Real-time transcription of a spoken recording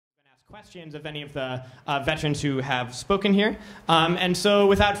questions of any of the veterans who have spoken here. And so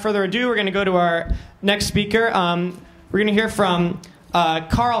without further ado, we're going to go to our next speaker. We're going to hear from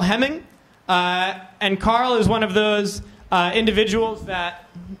Karl Hemming. And Karl is one of those individuals that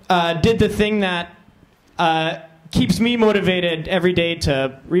did the thing that keeps me motivated every day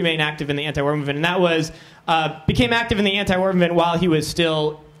to remain active in the anti-war movement. And that was became active in the anti-war movement while he was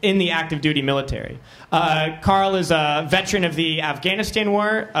still in the active duty military. Karl is a veteran of the Afghanistan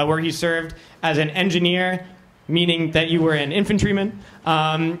war, where he served as an engineer, meaning that you were an infantryman.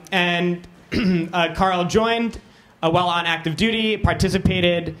 And Karl joined while on active duty,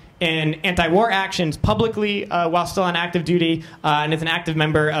 participated in anti-war actions publicly while still on active duty, and is an active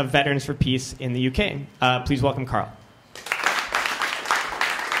member of Veterans for Peace in the UK. Please welcome Karl.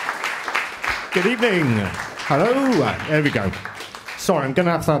 Good evening. Hello. There we go. Sorry, I'm going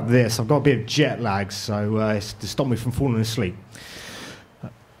to have this. I've got a bit of jet lag, so it's to stop me from falling asleep.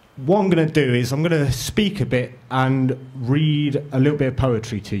 What I'm going to do is I'm going to speak a bit and read a little bit of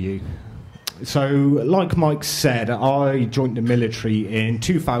poetry to you. So, like Mike said, I joined the military in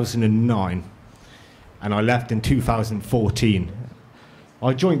 2009, and I left in 2014.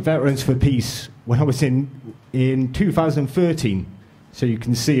 I joined Veterans for Peace when I was in 2013, so you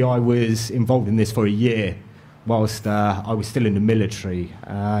can see I was involved in this for a year, whilst I was still in the military.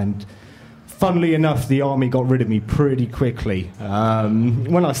 And funnily enough, the army got rid of me pretty quickly.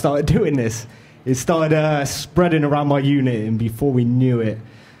 When I started doing this, it started spreading around my unit, and before we knew it,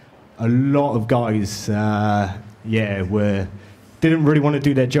 a lot of guys didn't really want to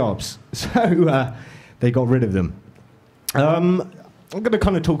do their jobs, so they got rid of them. I'm going to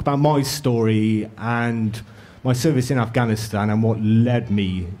kind of talk about my story and my service in Afghanistan and what led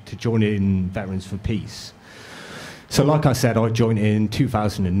me to joining Veterans for Peace. So like I said, I joined in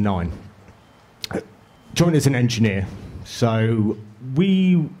 2009. Joined as an engineer, so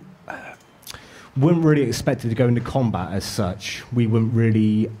we weren't really expected to go into combat as such. We weren't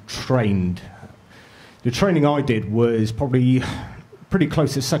really trained. The training I did was probably pretty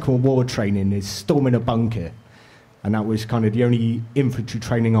close to Second World War training, is storming a bunker, and that was kind of the only infantry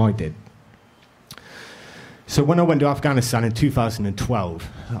training I did. So when I went to Afghanistan in 2012,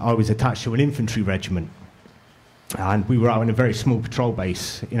 I was attached to an infantry regiment, and we were out in a very small patrol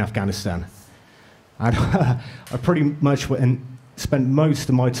base in Afghanistan. And I pretty much spent most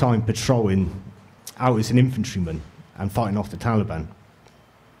of my time patrolling out as an infantryman and fighting off the Taliban.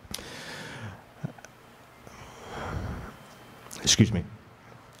 Excuse me.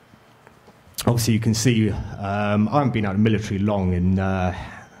 Obviously, you can see I haven't been out of the military long, and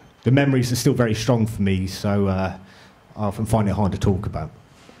the memories are still very strong for me, so I often find it hard to talk about.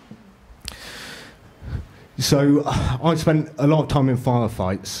 So I spent a lot of time in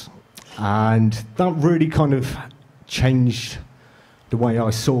firefights, and that really kind of changed the way I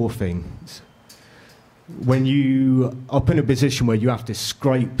saw things. When you are put in a position where you have to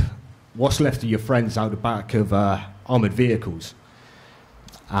scrape what's left of your friends out the back of armoured vehicles,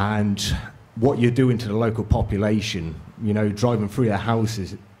 and what you're doing to the local population, you know, driving through their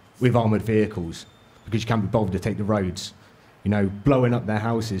houses with armoured vehicles because you can't be bothered to take the roads, you know, blowing up their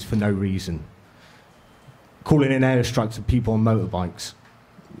houses for no reason, calling in airstrikes of people on motorbikes,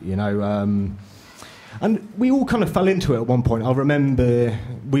 you know, and we all kind of fell into it at one point. I remember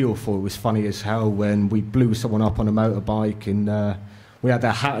we all thought it was funny as hell when we blew someone up on a motorbike, and we had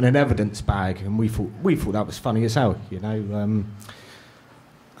their hat and an evidence bag, and we thought that was funny as hell, you know.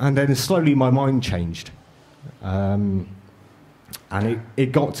 And then slowly my mind changed, and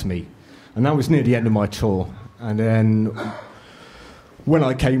it got to me, and that was near the end of my tour. And then when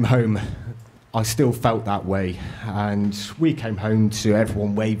I came home, I still felt that way, and we came home to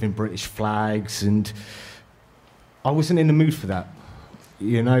everyone waving British flags, and I wasn't in the mood for that.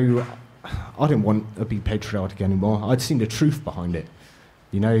 You know, I didn't want to be patriotic anymore. I'd seen the truth behind it.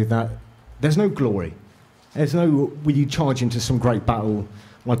 You know, that there's no glory. There's no, when you charge into some great battle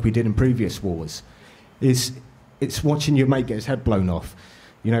like we did in previous wars. It's watching your mate get his head blown off.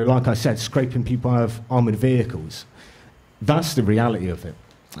 You know, like I said, scraping people out of armoured vehicles. That's the reality of it.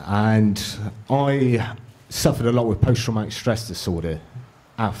 And I suffered a lot with post-traumatic stress disorder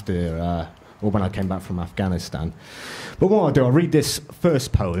after, or when I came back from Afghanistan. But what I'll do, I'll read this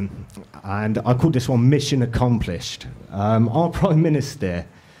first poem, and I called this one Mission Accomplished. Our Prime Minister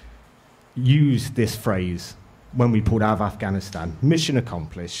used this phrase when we pulled out of Afghanistan, mission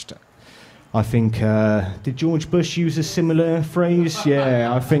accomplished. I think, did George Bush use a similar phrase?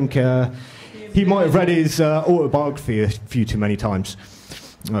 Yeah, I think he might have read his autobiography a few too many times.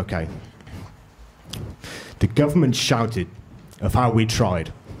 Okay. The government shouted of how we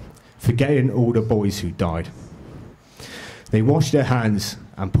tried, forgetting all the boys who died. They washed their hands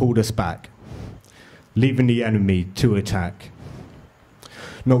and pulled us back, leaving the enemy to attack.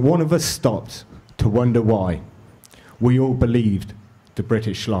 Not one of us stopped to wonder why. We all believed the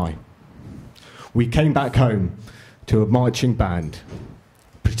British lie. We came back home to a marching band,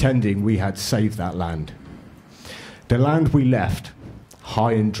 pretending we had saved that land. The land we left,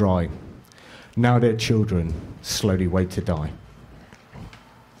 high and dry, now their children slowly wait to die.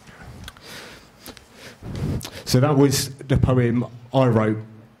 So that was the poem I wrote,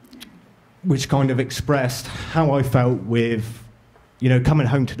 which kind of expressed how I felt with, coming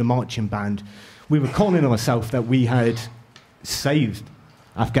home to the marching band. We were calling ourselves that we had saved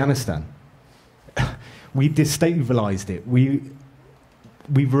Afghanistan. We destabilized it. We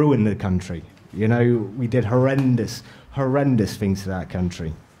ruined the country. We did horrendous things to that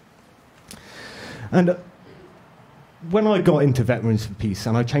country. And when I got into Veterans for Peace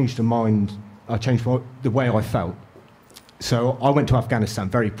and I changed the way I felt. So I went to Afghanistan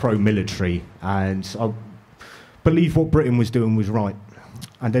very pro-military, and I believed what Britain was doing was right.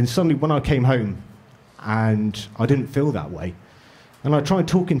 And then suddenly when I came home, and I didn't feel that way, and I tried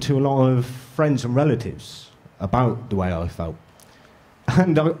talking to a lot of friends and relatives about the way I felt,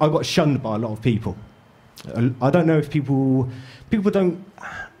 and I got shunned by a lot of people. I don't know if people don't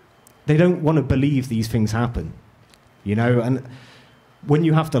want to believe these things happen, and when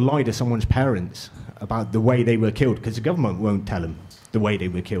you have to lie to someone's parents about the way they were killed, because the government won't tell them the way they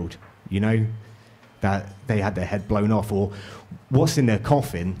were killed, that they had their head blown off, or what's in their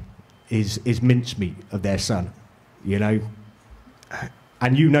coffin is mincemeat of their son,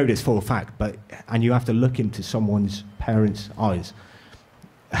 and you know this for a fact, and you have to look into someone's parents' eyes.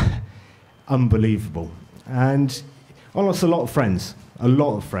 Unbelievable. And I lost a lot of friends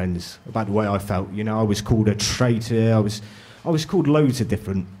about the way I felt. I was called a traitor. I was called loads of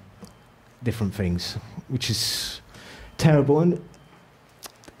different things, which is terrible. And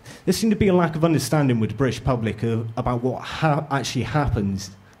there seemed to be a lack of understanding with the British public about what actually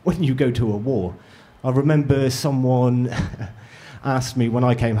happens when you go to a war. I remember someone asked me when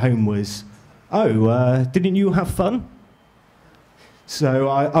I came home didn't you have fun? So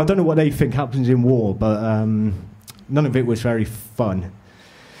I don't know what they think happens in war, but none of it was very fun.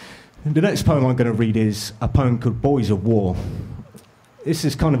 The next poem I'm going to read is a poem called Boys of War. This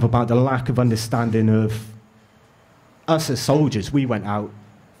is kind of about the lack of understanding of us as soldiers. We went out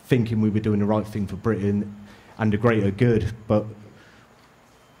thinking we were doing the right thing for Britain and the greater good, but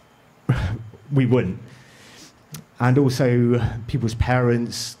we wouldn't. And also people's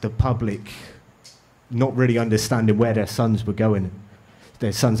parents, the public, not really understanding where their sons were going,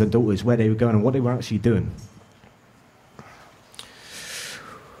 their sons and daughters, where they were going and what they were actually doing.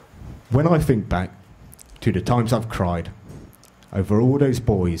 When I think back to the times I've cried over all those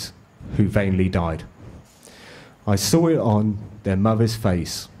boys who vainly died, I saw it on their mother's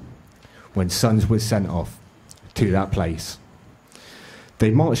face when sons were sent off to that place.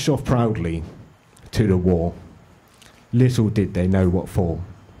 They marched off proudly to the war. Little did they know what for.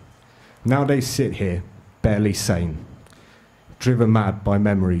 Now they sit here, barely sane, driven mad by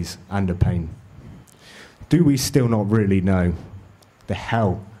memories and the pain. Do we still not really know the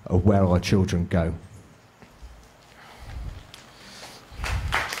hell of where our children go?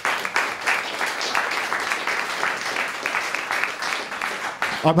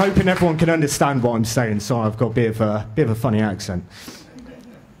 I'm hoping everyone can understand what I'm saying, so I've got a bit of a funny accent.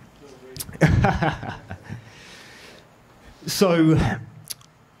 So,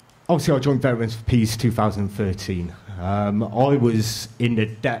 obviously I joined Veterans for Peace 2013. I was in the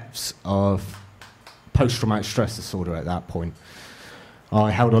depths of post-traumatic stress disorder at that point.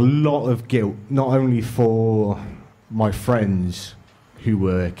 I held a lot of guilt, not only for my friends who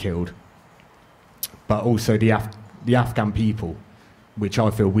were killed, but also the Afghan people, which I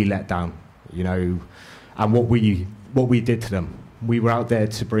feel we let down, and what we did to them. We were out there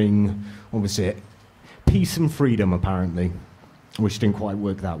to bring, what was it, peace and freedom, apparently, which didn't quite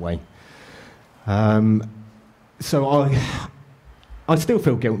work that way. So I still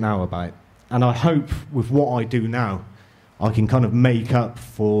feel guilt now about it, and I hope with what I do now, I can kind of make up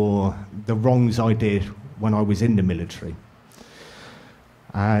for the wrongs I did when I was in the military.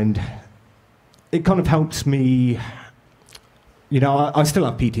 And it kind of helps me, I still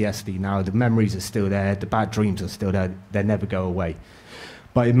have PTSD now, the memories are still there, the bad dreams are still there, they never go away.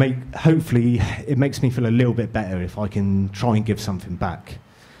 But hopefully it makes me feel a little bit better if I can try and give something back.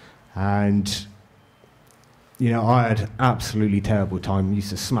 And I had absolutely terrible time.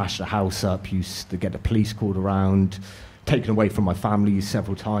 Used to smash the house up, used to get the police called around, taken away from my family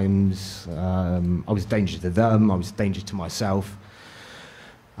several times. I was a danger to them, I was a danger to myself.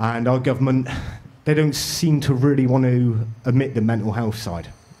 And our government, they they don't seem to really want to admit the mental health side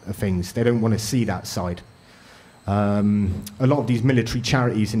of things. They don't want to see that side. A lot of these military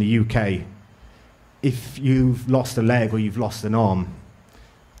charities in the UK, if you've lost a leg or you've lost an arm,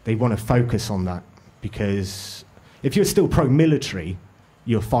 they want to focus on that, because if you're still pro-military,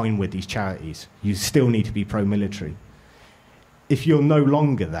 you're fine with these charities. You still need to be pro-military. If you're no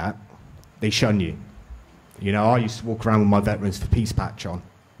longer that, they shun you. You know, I used to walk around with my Veterans for Peace patch on,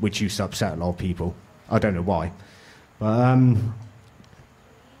 which used to upset a lot of people. I don't know why. But,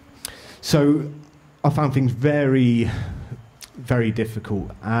 so I found things very, very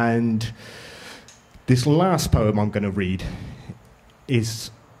difficult. And this last poem I'm going to read is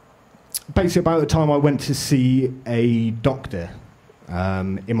basically about the time I went to see a doctor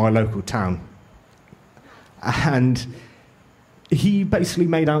in my local town. And he basically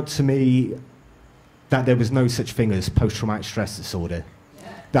made out to me that there was no such thing as post-traumatic stress disorder.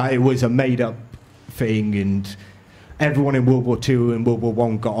 That it was a made-up thing, and everyone in World War II and World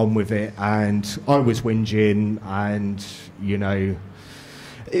War I got on with it, and I was whinging, and, you know,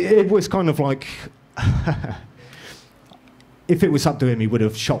 it was kind of like, if it was up to him, he would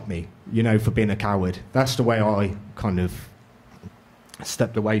have shot me, you know, for being a coward. That's the way I kind of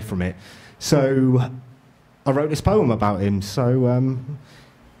stepped away from it. So I wrote this poem about him, so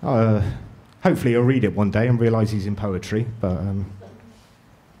hopefully you'll read it one day and realise he's in poetry, but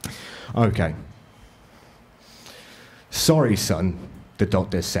okay. Sorry, son, the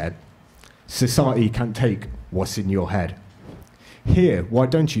doctor said. Society can't take what's in your head. Here, why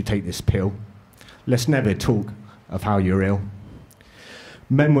don't you take this pill? Let's never talk of how you're ill.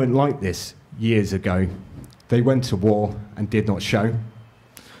 Men weren't like this years ago. They went to war and did not show.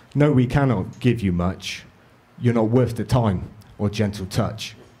 No, we cannot give you much. You're not worth the time or gentle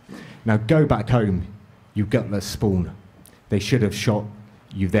touch. Now go back home, you gutless spawn. They should have shot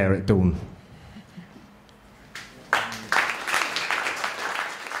you there at dawn.